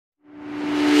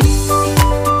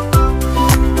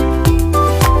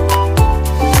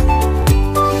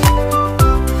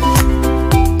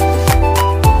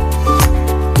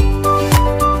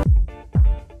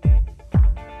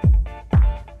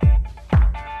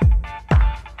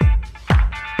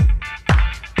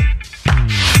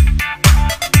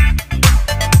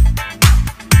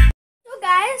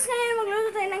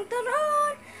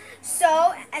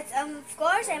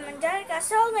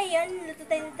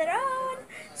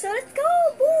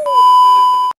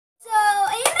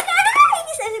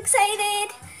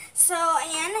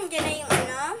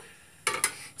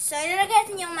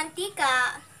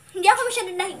Hindi ako masyado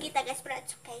nakikita guys, pero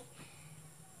it's okay.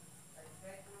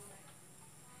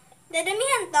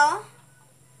 Dadamihan to.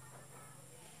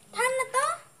 Tahan na to.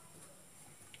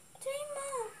 Try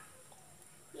mo.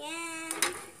 Yan.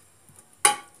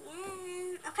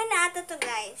 Yan. Okay na ata to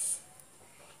guys.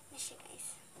 Na siya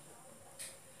guys.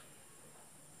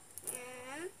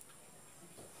 Yan.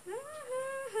 Yan.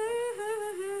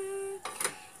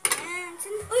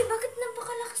 Uy, bakit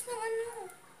napakalakas ng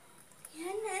ano?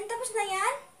 Yan. Tapos na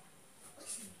yan?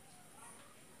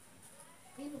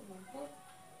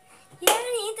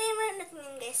 Yan, iintayin mo natin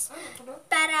yun guys.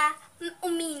 Para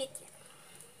uminit yan.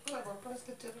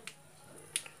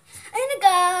 Ay,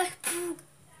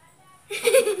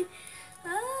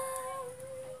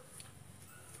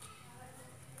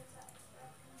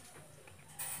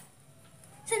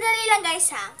 Sandali lang guys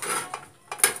ha.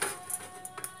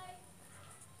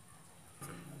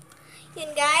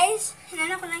 Yan guys.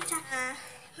 Hinala ko lang siya.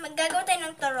 Maggagawa tayo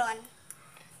ng turon.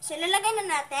 So, ilalagay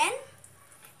na natin.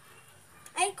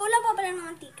 Ay, kulang pa pala ng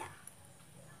mantika.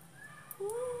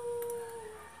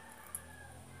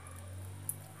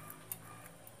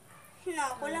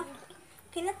 No, kulang.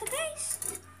 Okay na to guys.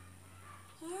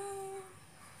 Yan.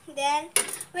 Then,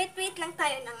 wait lang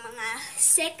tayo ng mga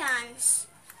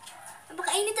seconds.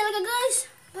 Napakainit talaga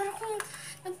guys. Parang kung,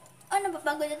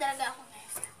 nababago na talaga ako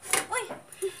guys. Uy!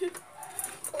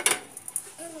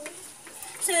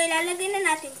 So, ilalagay na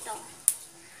natin to.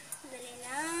 Dali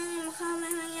lang. Baka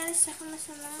may mangyari sa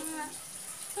masama.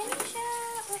 Yan siya.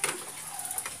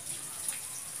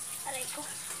 Aray ko.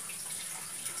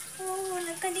 Oh,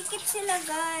 nagkadikit sila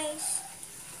guys.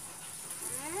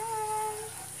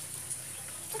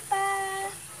 Ito pa.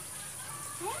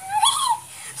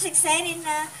 So excited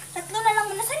na. Tatlo na lang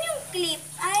muna. Saan yung clip?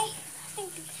 Ay, yung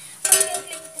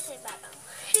clip ito sa ibabaw.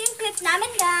 Yung clip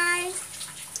namin guys.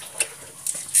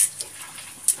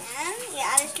 Yan.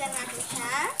 Iaalis lang natin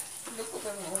siya.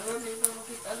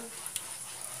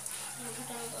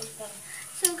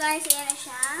 So guys, ayan na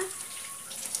siya.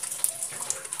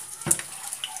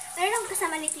 Meron akong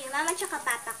kasama nito yung mama tsaka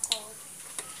papa ko.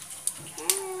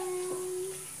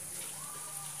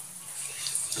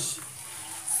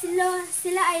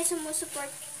 Sila ay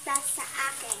sumusuporta sa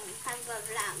aking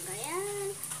pag-vlog. Ayan.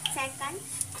 Second.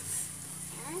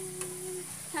 Ayan.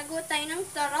 Nagawa tayo ng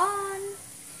turon.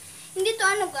 Hindi to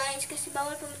ano guys, kasi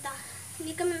bawal pumunta.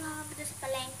 Hindi kami makakapunta sa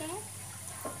palengke.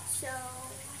 So,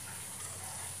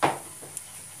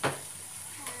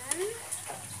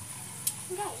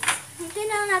 guys, hintayin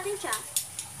na lang natin siya.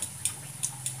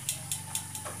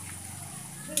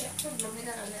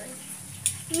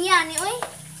 Niya, ni oy.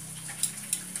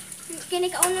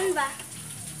 Kinikaunan ba?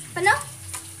 Paano?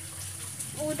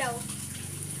 Oo daw.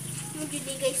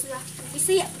 Mujudi guys ba?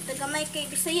 Bisaya. Tagamay kay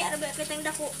Bisaya. Rabi kitang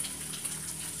dako.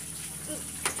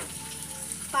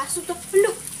 Paso to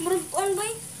pluk. Murag on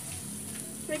boy.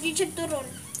 Ready siya turon.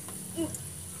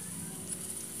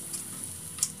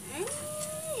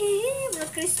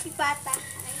 Murag crispy pata.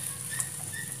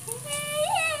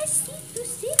 Situ.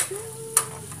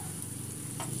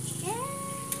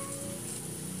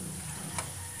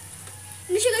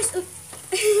 Ano siya guys?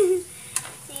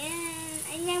 Ayan.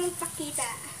 Ayun nga magpakita.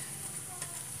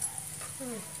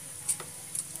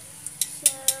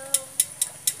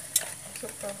 So,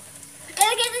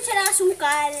 ilagay natin siya ng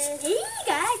asukal. Hey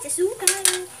guys, asukal.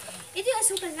 Ito yung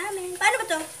asukal namin. Paano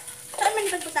ba to? Saan man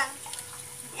pagputang?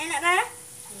 Ayan na.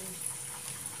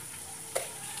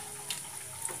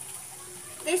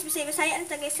 Guys, Bisaya.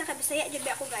 Ano ta guys? Sa Bisaya.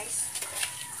 Diyan ako guys.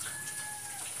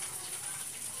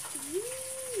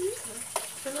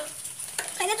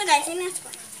 Kaya na to guys. Ayun na.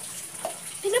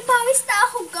 Pinapawis na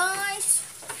ako guys.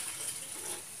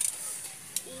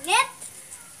 Init.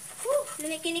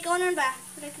 Kinikau nun ba?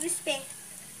 Udah crispy.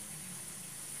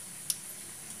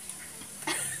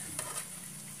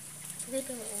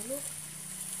 Dito ang ulo.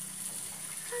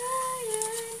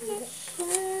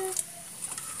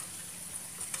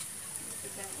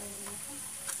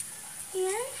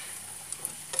 Yan.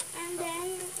 And then,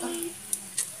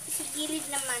 sa gilid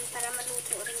naman para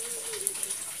maluto rin yung gilid.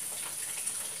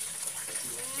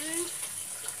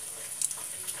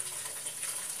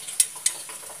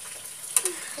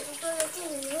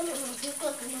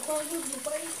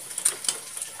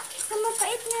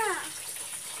 Mapait nga.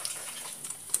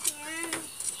 Yan.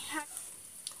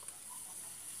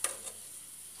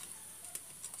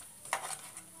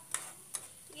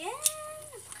 Yan.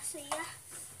 Napakasaya.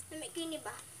 Namikini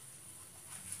ba?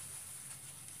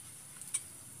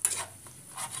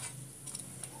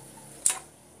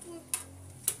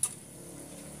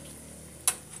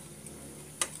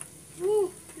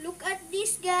 Look at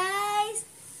this guys.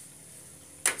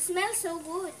 Smells so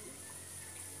good.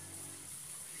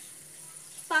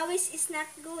 pawis is not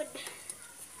good.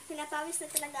 Pinapawis na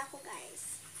talaga ako,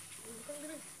 guys.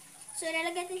 So,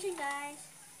 ilalagay natin siya, guys.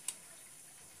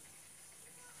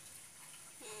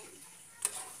 Ayan.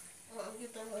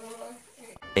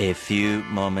 A few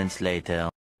moments later.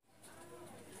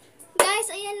 Guys,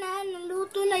 ayan na.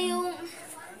 Naluto na yung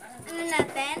ano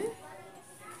natin.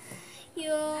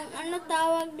 Yung ano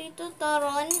tawag dito,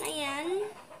 turon. Ayan.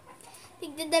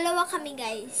 Tigdadalawa kami,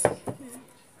 guys.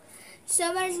 So,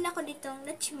 meron ako ditong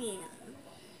lunch meal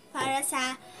para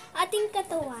sa ating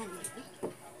katawan.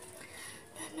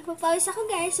 Napapawis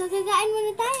ako, guys. So, gagain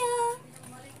muna tayo.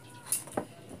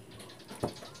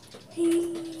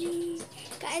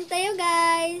 Kain tayo,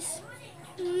 guys.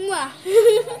 Mwah!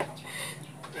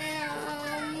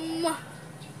 Mwah!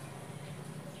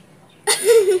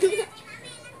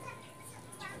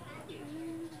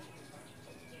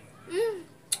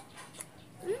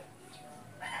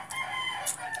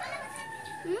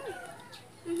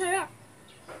 Ang sarap.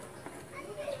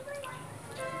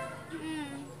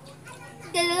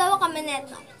 Dalawa kami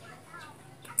neto.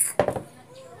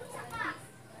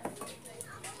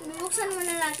 Bubuksan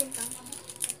muna natin ito.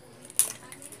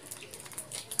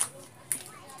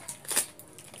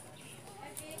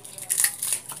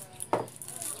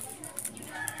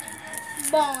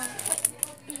 Bong.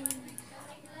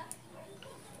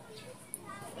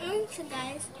 So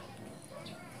guys,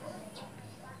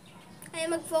 ay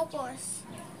mag-focus.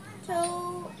 So,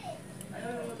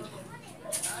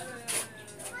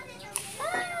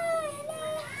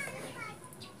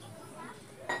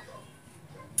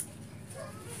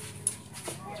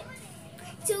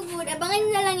 so good. Abangan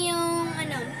nyo na lang yung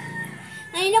ano.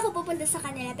 Ngayon ako pupunta sa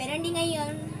kanila, pero hindi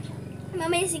ngayon.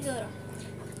 Mamaya siguro.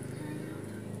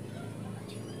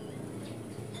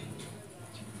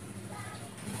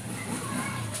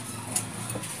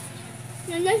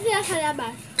 Nandun sila sa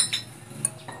labas.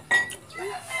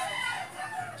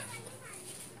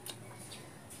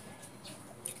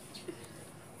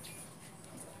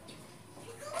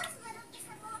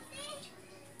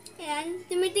 Ayan,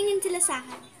 tumitingin sila sa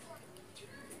akin.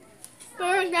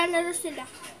 Pero naglalaro sila.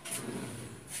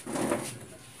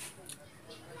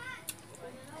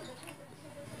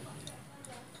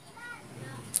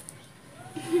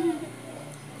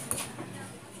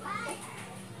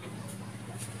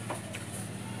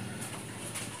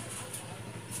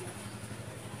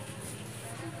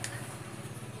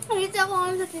 Dito ako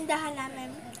ngayon sa tindahan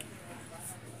namin.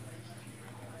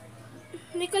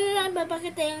 Hindi ko na lang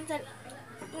babakita yung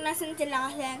kung nasan sila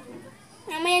kasi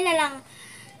mamaya na lang.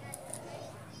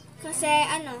 Kasi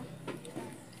ano,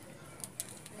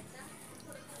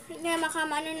 hindi na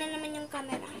makamano na naman yung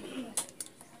camera.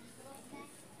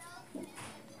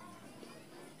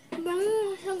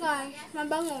 Mabango siya, guys.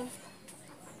 Mabango.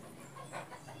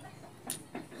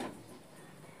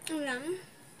 Ano lang?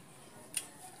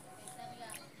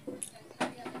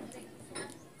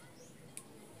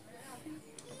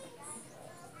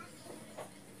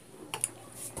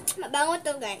 Mabango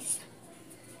to, guys.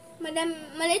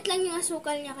 Maliit lang yung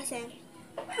asukal niya kasi.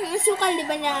 Yung asukal, di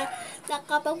ba na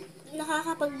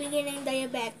nakakapagbigay ng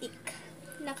diabetic.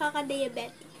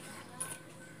 Nakaka-diabetic.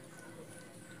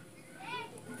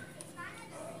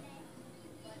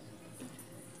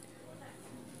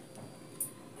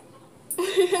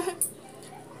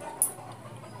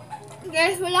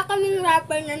 Guys, wala kaming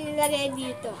wrapper na nilagay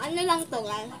dito. Ano lang to,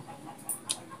 guys?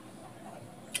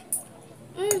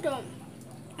 Ito.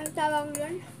 Ang tawag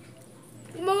doon?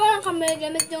 Gumawa lang kami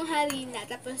gamit yung harina.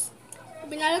 Tapos,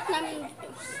 binalot namin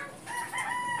dito.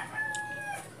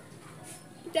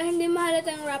 Dahil hindi mahalat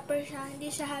ang wrapper siya. Hindi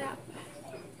siya harap.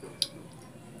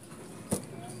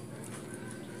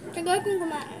 Tagal kong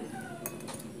kumain.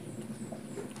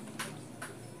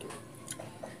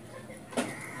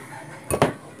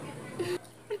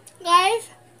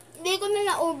 Guys, hindi ko na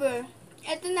na-over.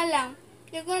 Ito na lang.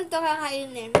 Hindi ko na ito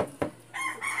kakainin.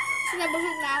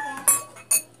 Sinabusog na ako.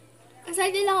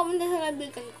 Excited lang ako punta sa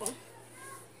kaibigan ko.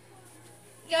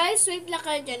 Guys, wait lang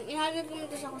kayo dyan. Ihagad ko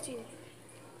muna sa kusina.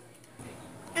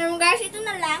 Guys, ito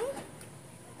na lang.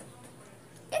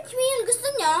 Catch me. Gusto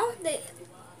nyo?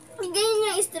 Ganyan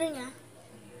niya yung istro niya.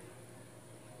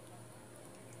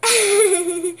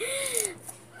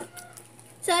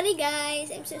 Sorry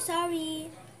guys. I'm so sorry.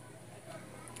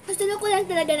 Gusto ko lang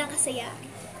talaga nakasaya.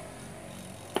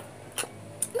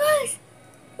 Guys!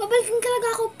 Babalikin talaga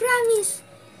ako, promise.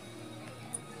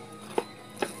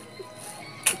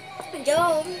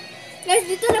 Joke. Guys,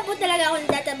 dito na po talaga ako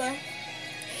natataba.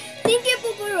 Thank you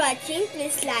po for watching.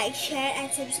 Please like, share,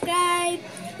 and subscribe.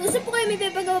 Gusto po kayo may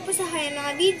pipagawa po sa kanya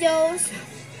mga videos.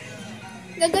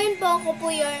 Gagawin po ako po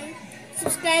yun.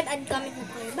 Subscribe and comment po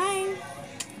kayo. Bye!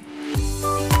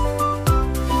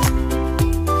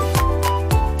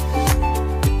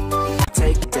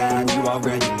 Take it down, you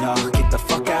already know. Get the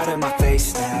fuck out of my